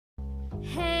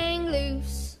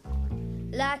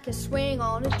like a swing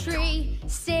on a tree.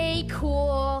 Stay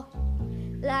cool,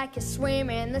 like a swim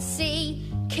in the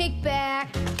sea. Kick back,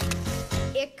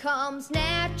 it comes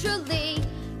naturally.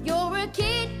 You're a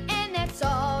kid and that's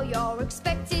all you're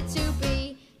expected to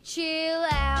be. Chill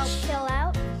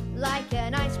out, like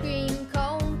an ice cream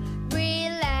cone.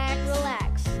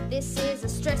 Relax, this is a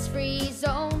stress-free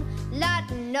zone.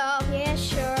 Lighten up, yeah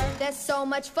sure, there's so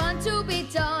much fun to be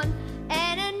done.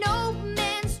 And an old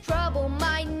man's trouble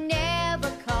might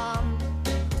never come.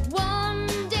 One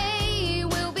day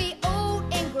we'll be old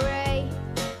and gray,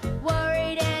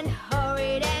 worried and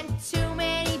hurried and too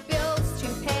many bills to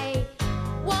pay.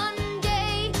 One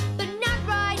day, but not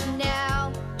right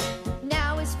now.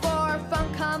 Now is for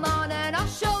fun, come on and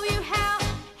I'll show you how.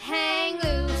 Hang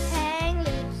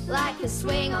loose, like a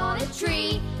swing on a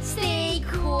tree. Stay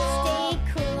cool,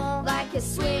 like a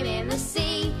swim in the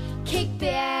sea. Kick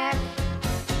back,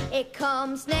 it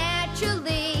comes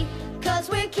naturally, 'cause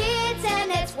we're kids